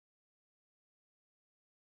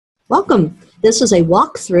Welcome. This is a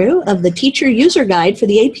walkthrough of the Teacher User Guide for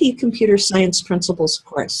the AP Computer Science Principles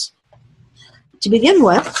course. To begin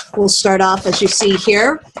with, we'll start off, as you see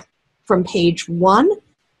here, from page 1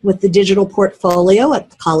 with the digital portfolio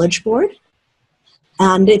at the College Board.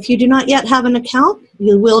 And if you do not yet have an account,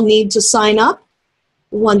 you will need to sign up.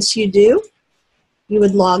 Once you do, you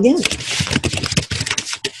would log in.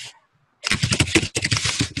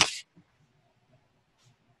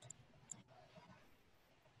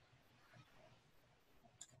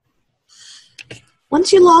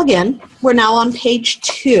 Once you log in, we're now on page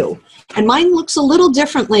 2. And mine looks a little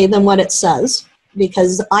differently than what it says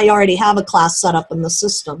because I already have a class set up in the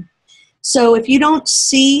system. So if you don't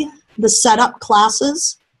see the setup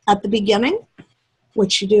classes at the beginning,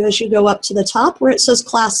 what you do is you go up to the top where it says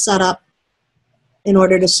class setup in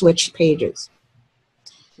order to switch pages.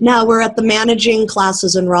 Now we're at the managing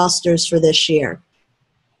classes and rosters for this year.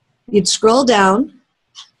 You'd scroll down,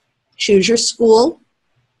 choose your school,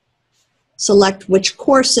 select which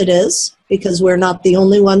course it is, because we're not the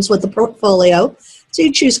only ones with the portfolio, so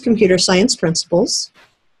you choose Computer Science Principles.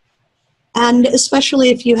 And especially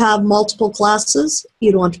if you have multiple classes,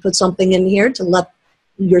 you'd want to put something in here to let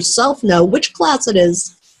yourself know which class it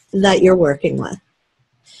is that you're working with.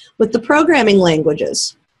 With the programming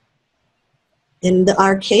languages, in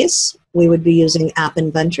our case, we would be using App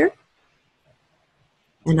Inventor,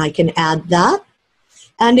 and I can add that.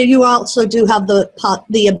 And you also do have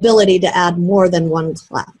the ability to add more than one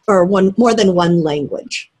class or more than one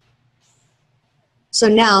language. So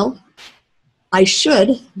now I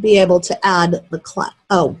should be able to add the class.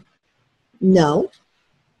 Oh, no,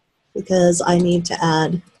 because I need to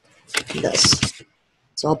add this.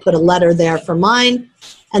 So I'll put a letter there for mine,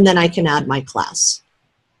 and then I can add my class.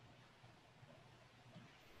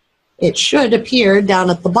 It should appear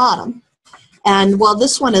down at the bottom. And while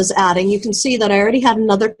this one is adding, you can see that I already had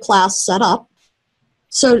another class set up.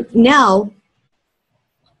 So now,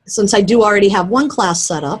 since I do already have one class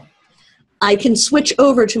set up, I can switch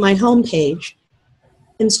over to my home page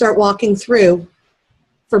and start walking through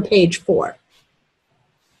for page 4.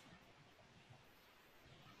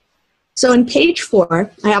 So in page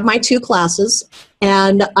 4, I have my 2 classes,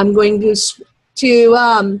 and I'm going to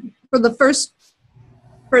for the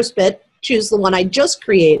first bit, choose the one I just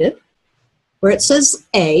created, where it says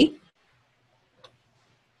A.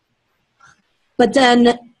 But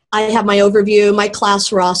then I have my overview, my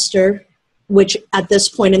class roster, which at this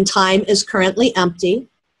point in time is currently empty.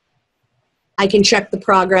 I can check the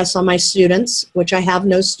progress on my students, which I have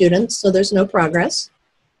no students, so there's no progress.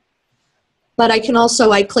 But I can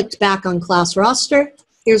also, I clicked back on class roster.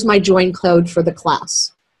 Here's my join code for the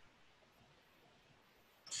class.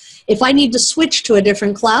 If I need to switch to a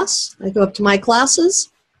different class, I go up to my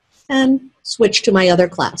classes and switch to my other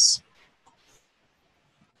class.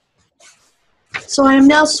 So I am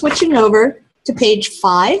now switching over to page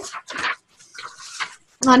 5.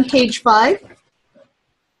 On page 5,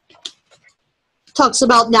 talks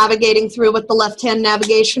about navigating through with the left-hand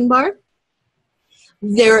navigation bar.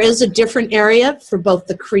 There is a different area for both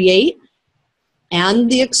the Create and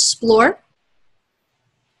the Explore.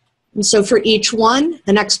 And so for each one,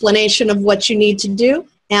 an explanation of what you need to do,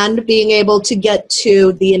 and being able to get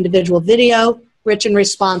to the individual video, written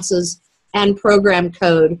responses, and program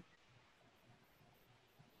code.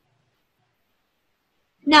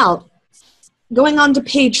 Now, going on to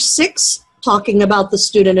page 6, talking about the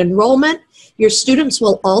student enrollment, your students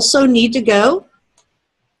will also need to go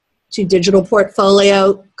to Digital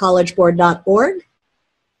Portfolio, collegeboard.org,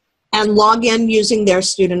 and log in using their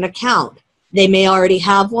student account. They may already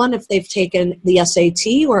have one if they've taken the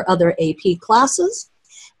SAT or other AP classes.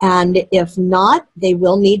 And if not, they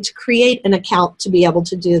will need to create an account to be able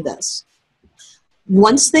to do this.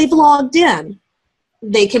 Once they've logged in,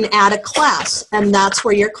 they can add a class, and that's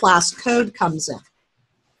where your class code comes in.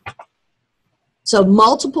 So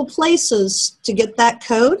multiple places to get that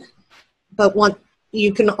code, but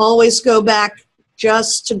you can always go back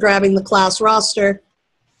just to grabbing the class roster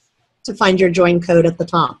to find your join code at the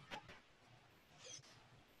top.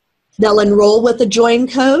 They'll enroll with a join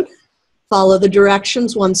code. Follow the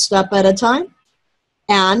directions one step at a time,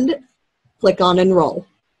 and click on Enroll.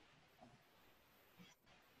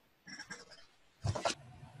 Let's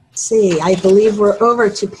see, I believe we're over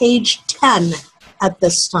to page 10 at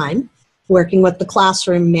this time, working with the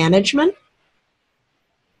classroom management.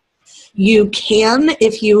 You can,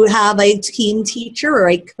 if you have a team teacher or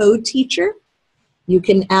a co-teacher, you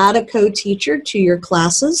can add a co-teacher to your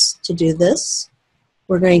classes to do this.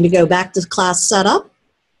 We're going to go back to class setup.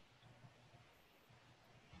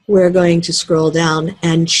 We're going to scroll down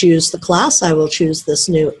and choose the class. I will choose this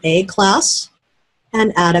new A class.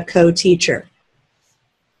 and add a co-teacher.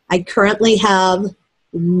 I currently have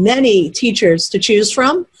many teachers to choose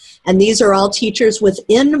from, and these are all teachers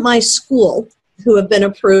within my school who have been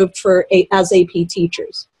approved as AP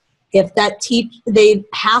teachers. If they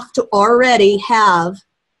have to already have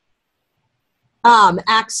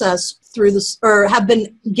access through or have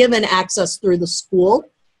been given access through the school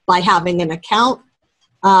by having an account.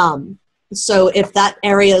 So if that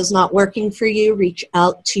area is not working for you, reach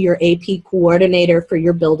out to your AP coordinator for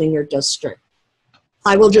your building or district.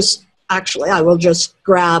 I will just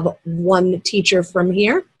grab one teacher from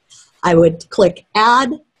here. I would click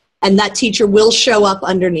add, and that teacher will show up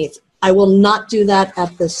underneath. I will not do that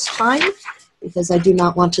at this time because I do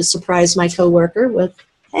not want to surprise my coworker with,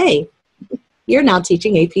 hey, you're now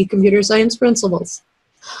teaching AP Computer Science principles.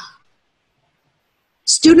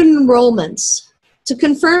 Student enrollments. To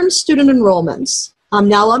confirm student enrollments, I'm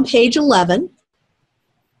now on page 11.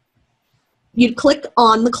 You'd click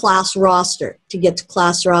on the class roster. To get to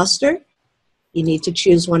class roster, you need to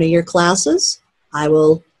choose one of your classes. I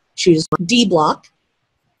will choose D block,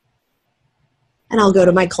 and I'll go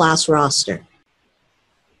to my class roster.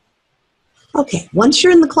 Okay, once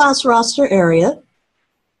you're in the class roster area,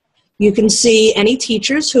 you can see any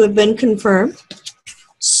teachers who have been confirmed.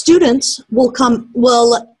 Students will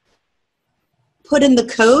put in the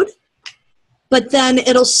code, but then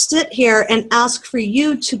it'll sit here and ask for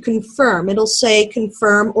you to confirm. It'll say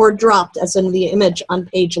confirm or dropped, as in the image on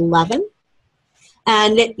page 11,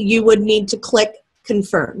 and you would need to click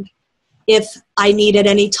confirmed. If I needed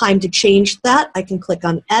any time to change that, I can click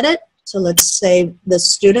on edit. So let's say the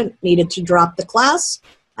student needed to drop the class.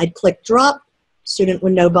 I'd click drop. Student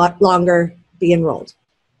would no longer be enrolled.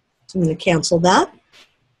 So I'm going to cancel that.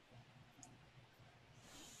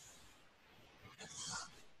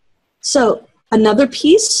 So another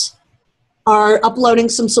piece are uploading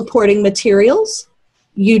some supporting materials.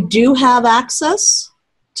 You do have access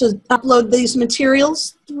to upload these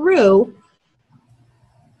materials through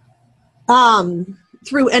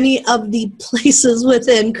any of the places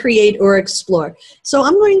within Create or Explore. So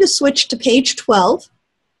I'm going to switch to page 12.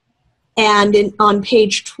 And on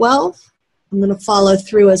page 12, I'm going to follow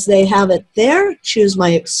through as they have it there, choose my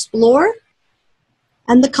Explore,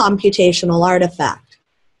 and the computational artifact.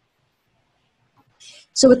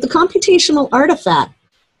 So with the computational artifact,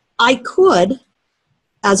 I could,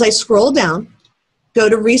 as I scroll down, go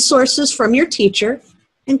to resources from your teacher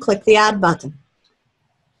and click the add button.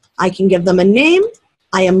 I can give them a name.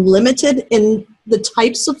 I am limited in the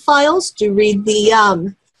types of files to read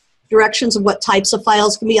the directions of what types of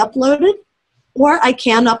files can be uploaded, or I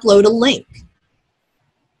can upload a link.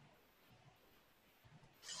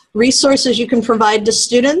 Resources you can provide to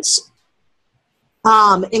students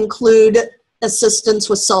include assistance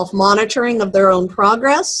with self-monitoring of their own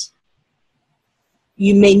progress.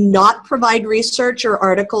 You may not provide research or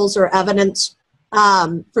articles or evidence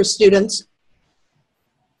for students,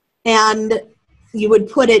 and you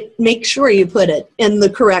would make sure you put it in the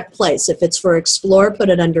correct place. If it's for Explore, put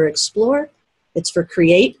it under Explore. If it's for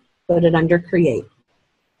Create, put it under Create.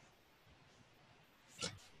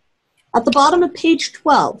 At the bottom of page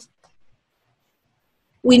 12,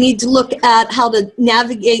 we need to look at how to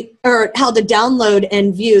navigate or how to download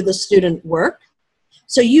and view the student work.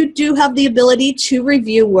 So you do have the ability to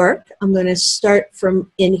review work. I'm going to start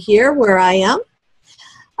from in here where I am.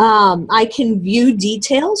 I can view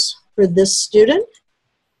details for this student,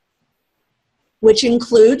 which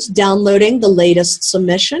includes downloading the latest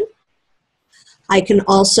submission. I can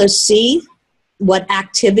also see what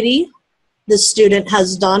activity the student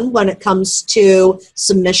has done when it comes to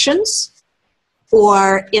submissions,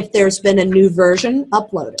 or if there's been a new version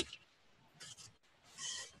uploaded.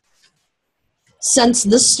 Since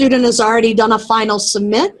this student has already done a final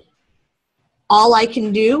submit, all I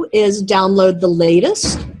can do is download the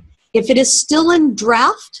latest. If it is still in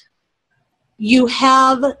draft, you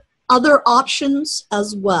have other options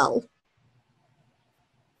as well.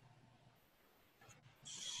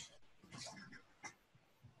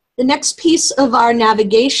 The next piece of our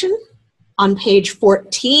navigation on page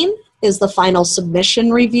 14 is the final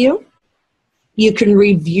submission review. You can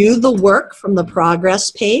review the work from the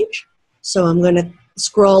progress page. So I'm going to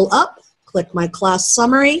scroll up, click my class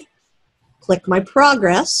summary, click my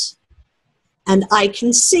progress, and I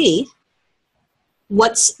can see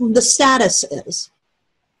what the status is.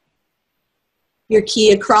 Your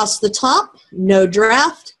key across the top, no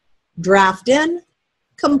draft, draft in,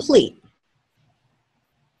 complete.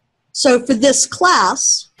 So for this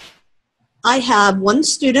class, I have one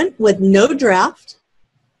student with no draft,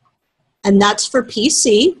 and that's for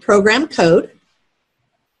PC, program code.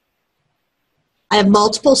 I have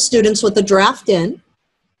multiple students with a draft in.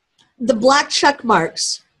 the black check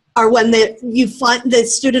marks are when the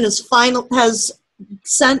student has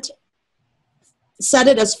set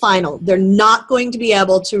it as final. They're not going to be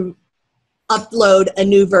able to upload a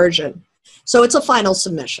new version. So it's a final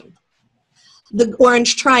submission. The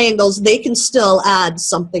orange triangles, they can still add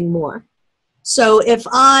something more. So if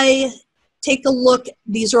I take a look,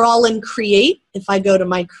 these are all in Create. If I go to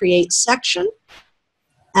my Create section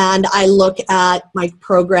and I look at my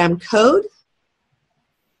program code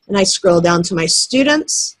and I scroll down to my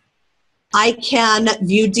students, I can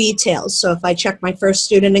view details. So if I check my first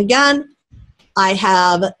student again, I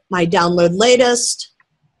have my download latest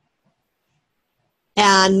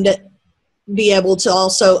and be able to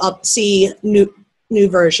also see new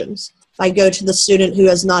versions. If I go to the student who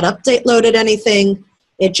has not loaded anything,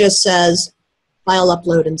 it just says file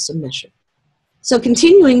upload and submission. So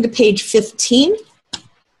continuing to page 15,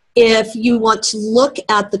 if you want to look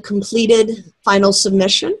at the completed final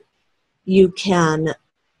submission, you can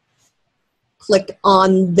click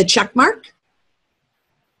on the check mark.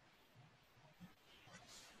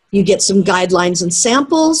 You get some guidelines and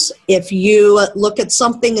samples. If you look at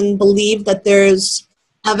something and believe that there's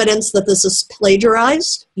evidence that this is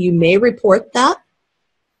plagiarized, you may report that.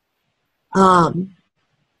 The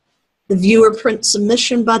viewer print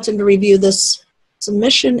submission button to review this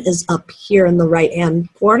submission is up here in the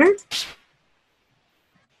right-hand corner.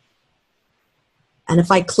 And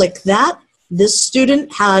if I click that, this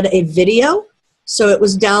student had a video, so it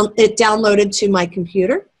downloaded to my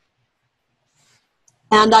computer.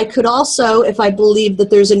 And I could also, if I believe that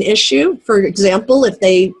there's an issue, for example, if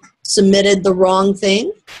they submitted the wrong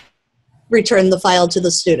thing, return the file to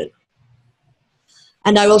the student.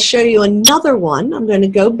 And I will show you another one. I'm going to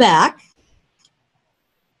go back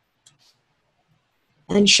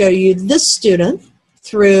and show you this student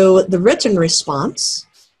through the written response,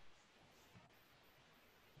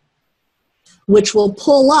 which will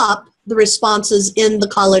pull up the responses in the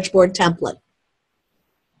College Board template.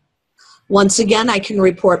 Once again, I can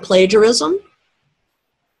report plagiarism.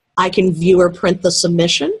 I can view or print the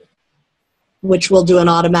submission, which will do an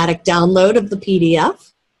automatic download of the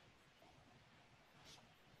PDF.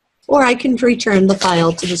 Or I can return the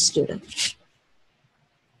file to the student.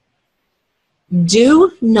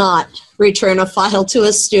 Do not return a file to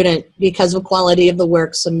a student because of quality of the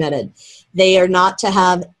work submitted. They are not to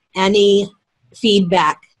have any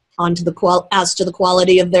feedback as to the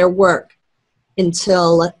quality of their work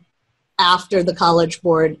until after the College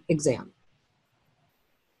Board exam.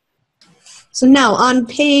 So now on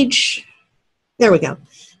page, there we go.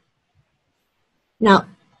 Now,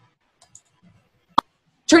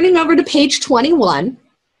 turning over to page 21,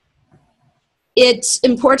 it's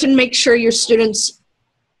important to make sure your students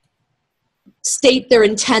state their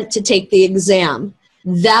intent to take the exam.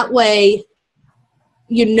 That way,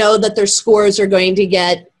 you know that their scores are going to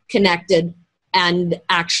get connected and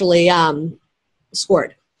actually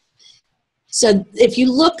scored. So if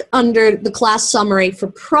you look under the class summary for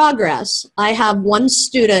progress, I have one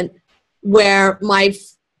student where my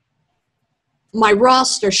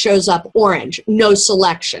roster shows up orange, no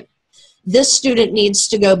selection. This student needs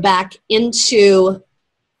to go back into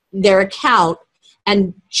their account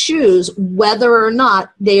and choose whether or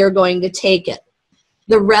not they are going to take it.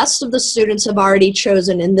 The rest of the students have already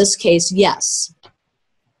chosen, in this case, yes.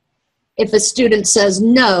 If a student says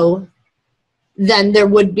no, then there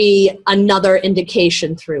would be another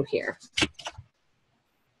indication through here.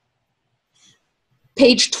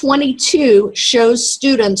 Page 22 shows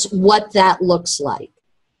students what that looks like.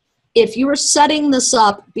 If you were setting this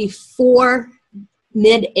up before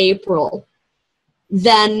mid-April,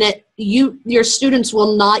 then your students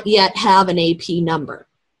will not yet have an AP number.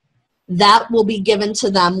 That will be given to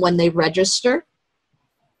them when they register.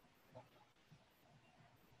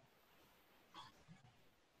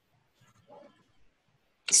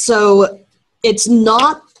 So it's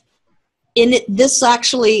not in it, this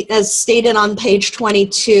actually, as stated on page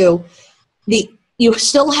 22, you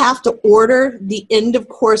still have to order the end of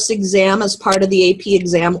course exam as part of the AP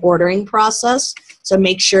exam ordering process. So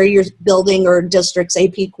make sure your building or district's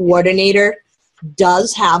AP coordinator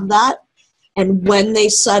does have that. And when they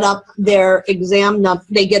set up their exam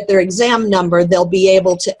they get their exam number, they'll be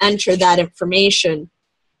able to enter that information.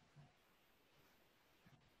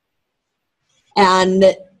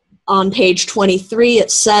 And on page 23,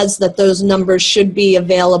 it says that those numbers should be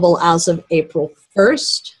available as of April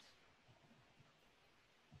 1st.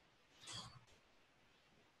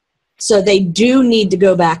 So they do need to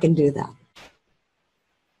go back and do that.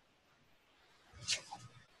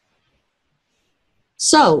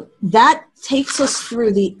 So that takes us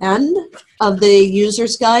through the end of the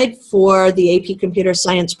user's guide for the AP Computer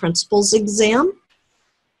Science Principles exam.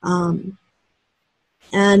 And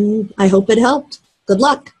I hope it helped. Good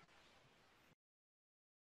luck.